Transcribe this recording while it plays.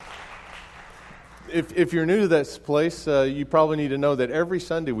If you're new to this place, you probably need to know that every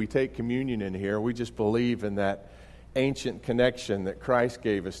Sunday we take communion in here. We just believe in that ancient connection that Christ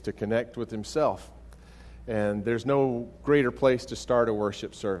gave us to connect with Himself. And there's no greater place to start a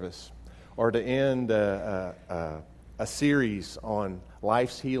worship service or to end a series on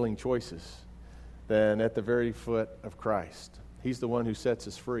life's healing choices than at the very foot of Christ. He's the one who sets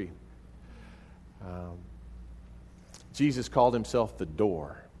us free. Jesus called Himself the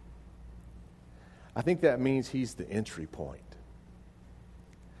door. I think that means He's the entry point.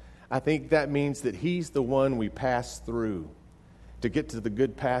 I think that means that He's the one we pass through to get to the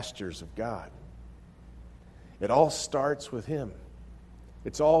good pastures of God. It all starts with Him.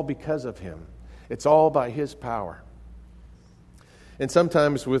 It's all because of Him. It's all by His power. And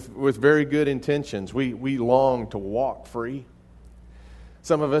sometimes with very good intentions, we long to walk free.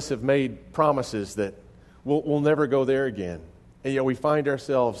 Some of us have made promises that we'll never go there again. And yet we find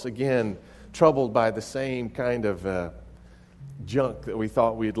ourselves again troubled by the same kind of junk that we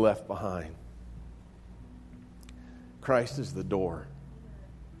thought we had left behind. Christ is the door.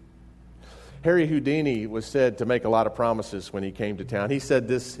 Harry Houdini was said to make a lot of promises when he came to town. He said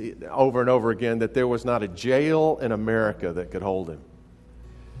this over and over again, that there was not a jail in America that could hold him.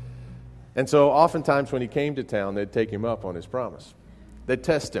 And so oftentimes when he came to town, they'd take him up on his promise. They'd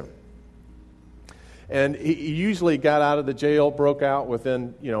test him. And he usually got out of the jail, broke out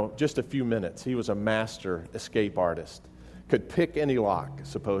within, just a few minutes. He was a master escape artist. Could pick any lock,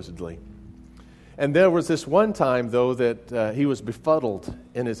 supposedly. And there was this one time, though, that he was befuddled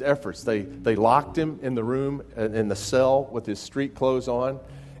in his efforts. They locked him in the room, in the cell, with his street clothes on,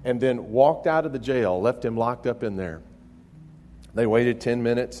 and then walked out of the jail, left him locked up in there. They waited 10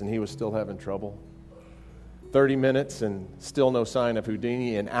 minutes, and he was still having trouble. 30 minutes, and still no sign of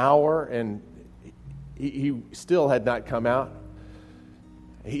Houdini. An hour, and he still had not come out.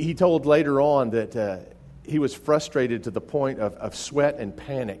 He told later on that he was frustrated to the point of sweat and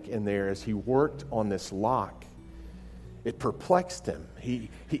panic in there as he worked on this lock. It perplexed him.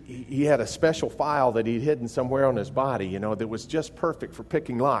 He had a special file that he'd hidden somewhere on his body, that was just perfect for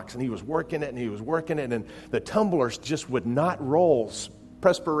picking locks. And he was working it, and the tumblers just would not roll.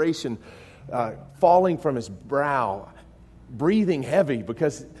 Perspiration falling from his brow, breathing heavy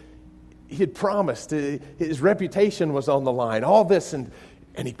because he had promised. His reputation was on the line. All this, and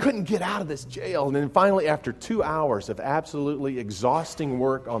he couldn't get out of this jail. And then finally, after 2 hours of absolutely exhausting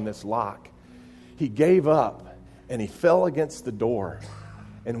work on this lock, he gave up and he fell against the door.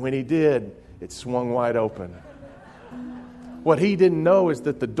 And when he did, it swung wide open. What he didn't know is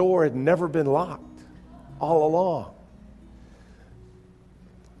that the door had never been locked all along.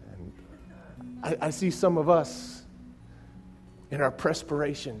 And I see some of us in our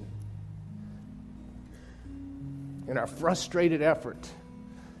perspiration, in our frustrated effort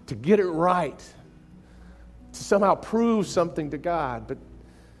to get it right, to somehow prove something to God. But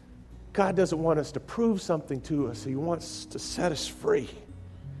God doesn't want us to prove something to us. He wants to set us free.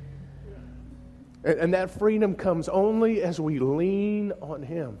 And that freedom comes only as we lean on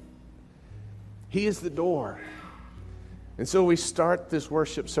Him. He is the door. And so we start this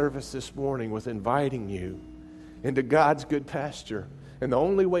worship service this morning with inviting you into God's good pasture. And the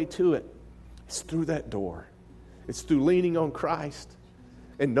only way to it is through that door. It's through leaning on Christ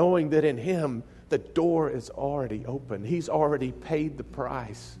and knowing that in Him, the door is already open. He's already paid the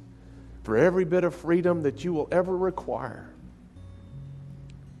price for every bit of freedom that you will ever require.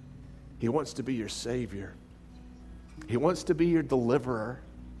 He wants to be your Savior. He wants to be your deliverer.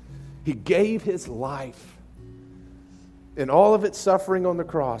 He gave His life in all of its suffering on the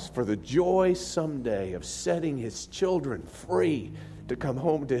cross for the joy someday of setting His children free to come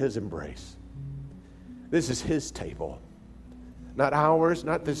home to His embrace. This is His table, not ours,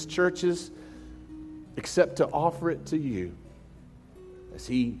 not this church's, except to offer it to you as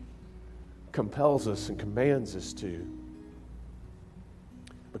He compels us and commands us to,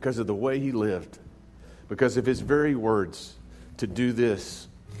 because of the way He lived, because of His very words, to do this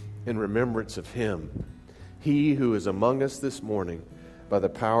in remembrance of Him, He who is among us this morning by the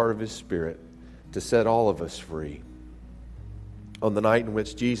power of His Spirit to set all of us free. On the night in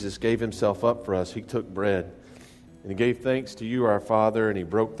which Jesus gave Himself up for us, He took bread, and He gave thanks to you, our Father, and He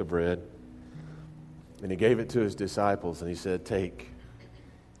broke the bread, and He gave it to His disciples, and He said, "Take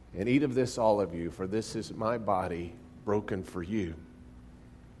and eat of this, all of you, for this is my body broken for you."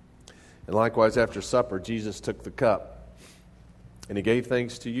 And likewise, after supper, Jesus took the cup, and He gave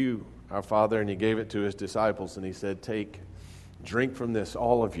thanks to you, our Father, and He gave it to His disciples, and He said, "Take, drink from this,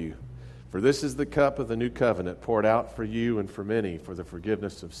 all of you, for this is the cup of the new covenant poured out for you and for many for the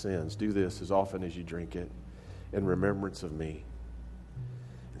forgiveness of sins. Do this as often as you drink it in remembrance of me."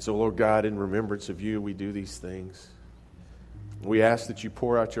 So, Lord God, in remembrance of you, we do these things. We ask that you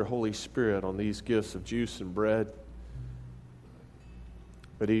pour out your Holy Spirit on these gifts of juice and bread.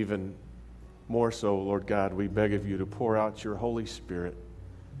 But even more so, Lord God, we beg of you to pour out your Holy Spirit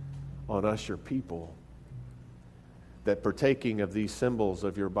on us, your people, that partaking of these symbols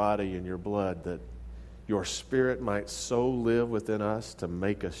of your body and your blood, that your Spirit might so live within us to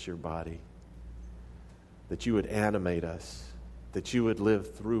make us your body, that you would animate us, that you would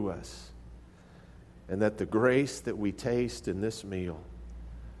live through us, and that the grace that we taste in this meal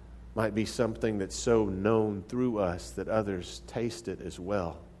might be something that's so known through us that others taste it as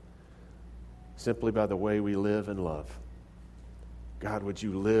well, simply by the way we live and love. God, would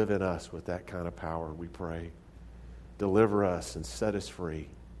you live in us with that kind of power, we pray. Deliver us and set us free.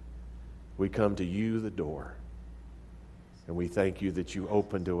 We come to you, the door, and we thank you that you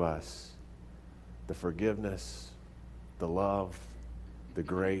open to us the forgiveness, the love, the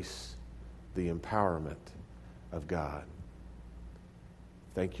grace, the empowerment of God.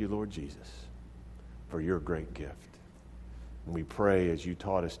 Thank you, Lord Jesus, for your great gift. And we pray as you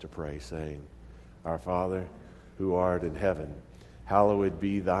taught us to pray, saying, Our Father, who art in heaven, hallowed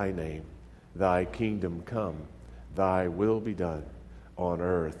be thy name. Thy kingdom come, thy will be done on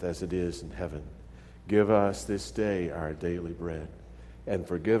earth as it is in heaven. Give us this day our daily bread, and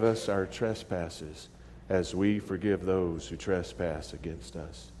forgive us our trespasses as we forgive those who trespass against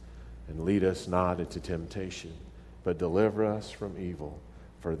us. And lead us not into temptation, but deliver us from evil.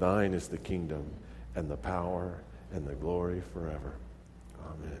 For thine is the kingdom, and the power, and the glory forever.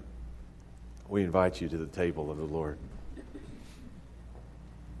 Amen. We invite you to the table of the Lord.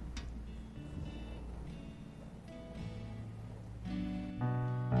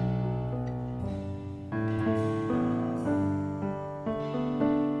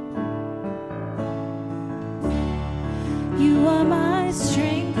 You are my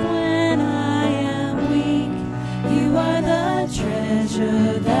strength when I am weak. You are the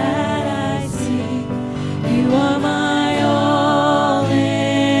treasure that I seek. You are my all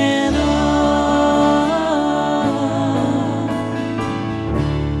in all.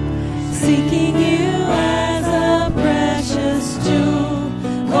 Seeking you as a precious jewel,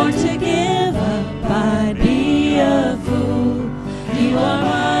 born to give up, I'd be a fool. You are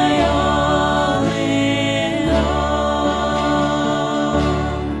my all in all.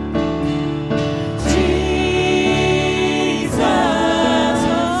 Jesus,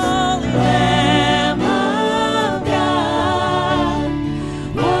 Holy Lamb of God,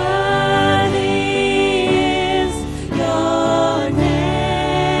 worthy is your name.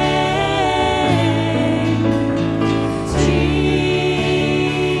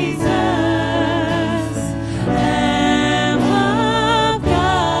 Jesus, Lamb of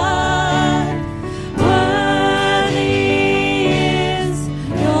God, worthy is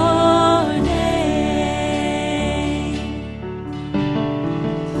your name.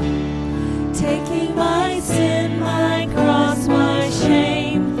 Taking my sin, my cross, my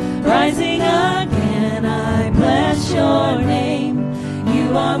shame, rising again, I bless your name.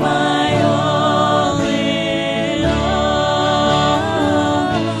 You are my all in all.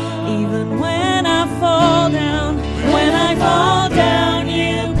 Even when I fall down,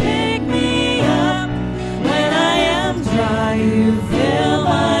 you pick me up. When I am dry, you fill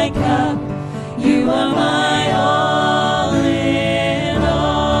my cup. You are my all in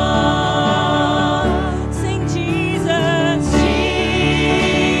all. Sing Jesus,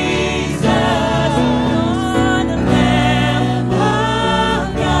 Jesus, Lord, the Lamb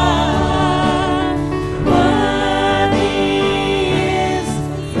of God.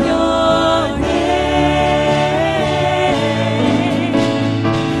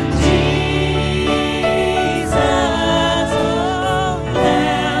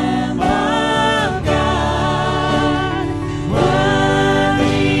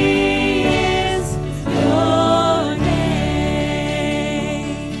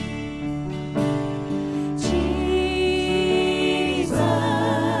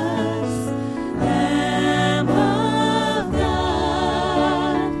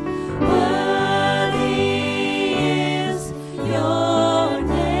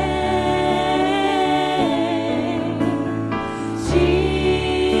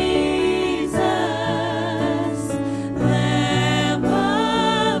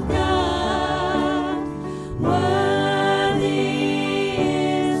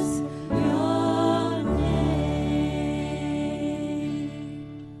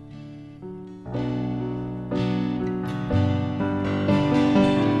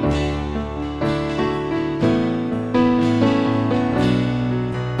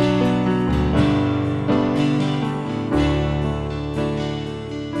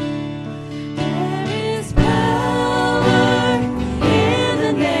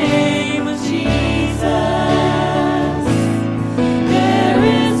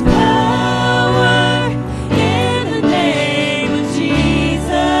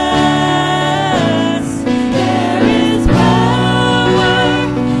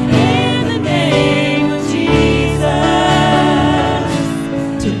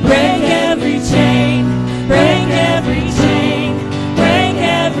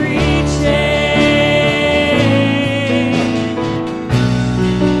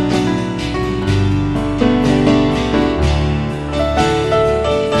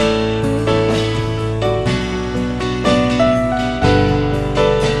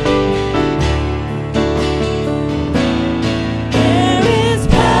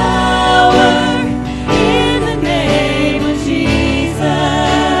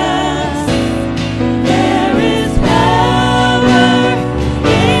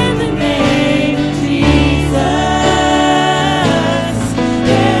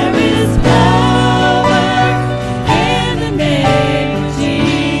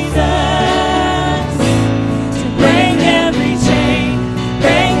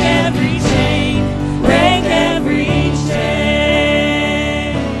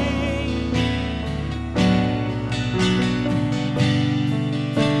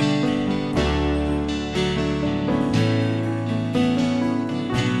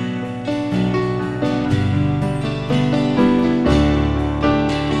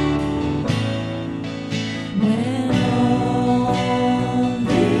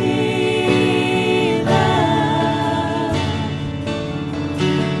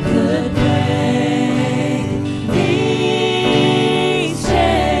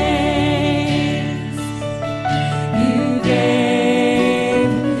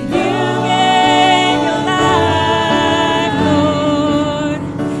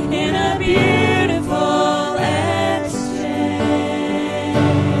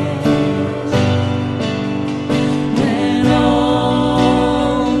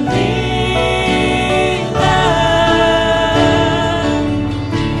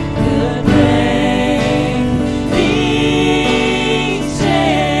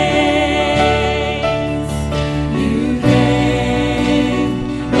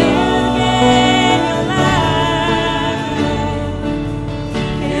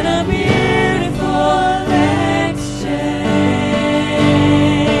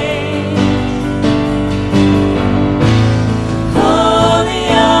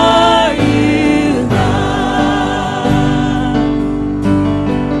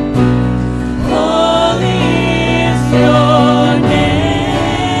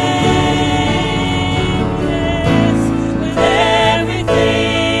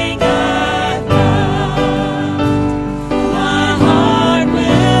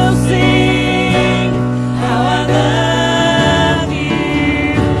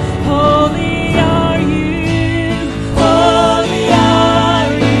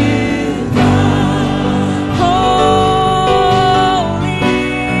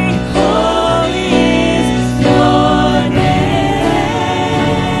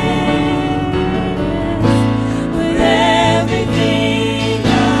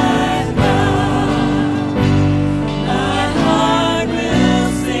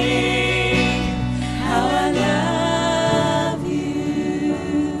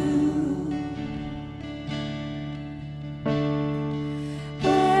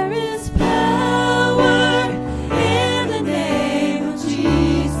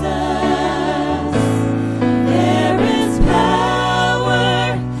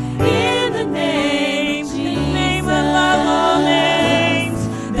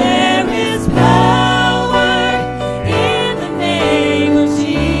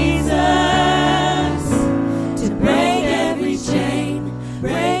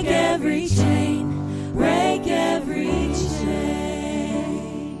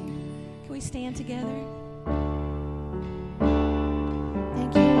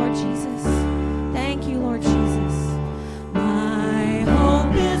 Lord Jesus. Thank you, Lord Jesus. My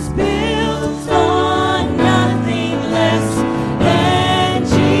hope is built on nothing less than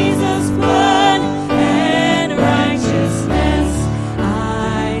Jesus' blood and righteousness.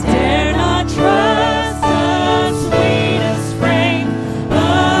 I dare not trust the sweetest frame,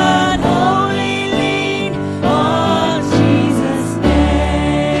 but wholly lean on Jesus'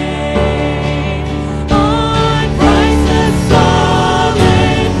 name. On Christ the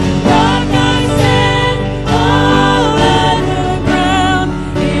solid rock I stand. All other ground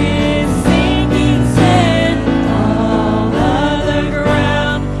is sinking sand. All other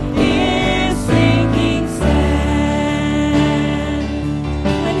ground is sinking sand.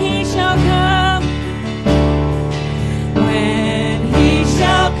 When he shall come,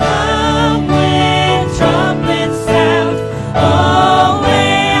 when trumpets sound, oh,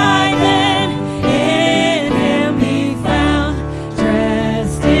 may I then in him be found,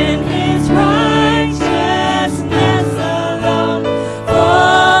 dressed in his righteousness alone,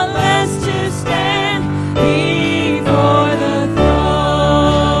 faultless to stand before the throne.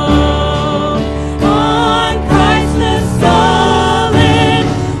 On Christ the solid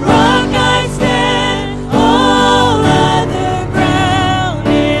rock I stand. All other ground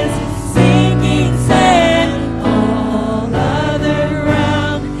is sinking sand. All other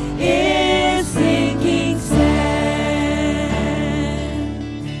ground is sinking sand.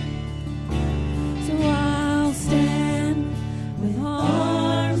 So I'll stand with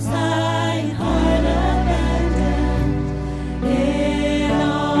arms high, heart abandoned, in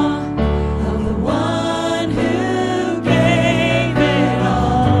awe of the one who gave it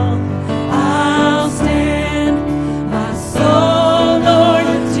all. I'll stand, my soul, Lord,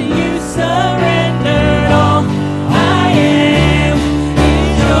 to you surrendered all. I am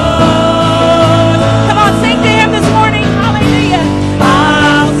yours. Come on, sing to him this morning. Hallelujah.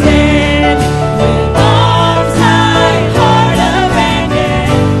 I'll stand with arms high, heart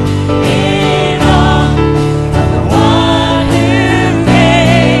abandoned, in awe of the one who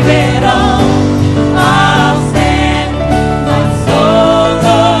gave it all. I'll stand, my soul,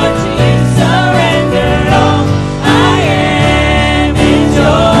 Lord, to you surrendered all. I am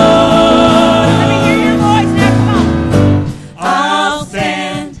yours. Let me hear your voice now, come on. I'll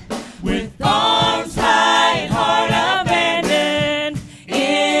stand with arms high, heart abandoned,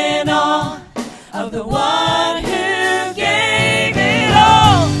 in awe of the one who gave it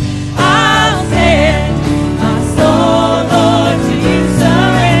all. I'll stand, my soul, Lord, to you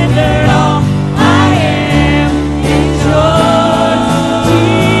surrendered all. I am yours,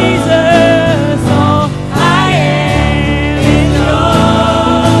 Jesus. All I am yours.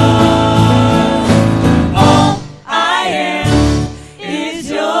 All I am is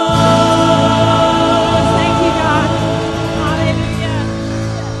yours. Thank you, God. Hallelujah.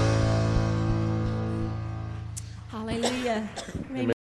 Hallelujah.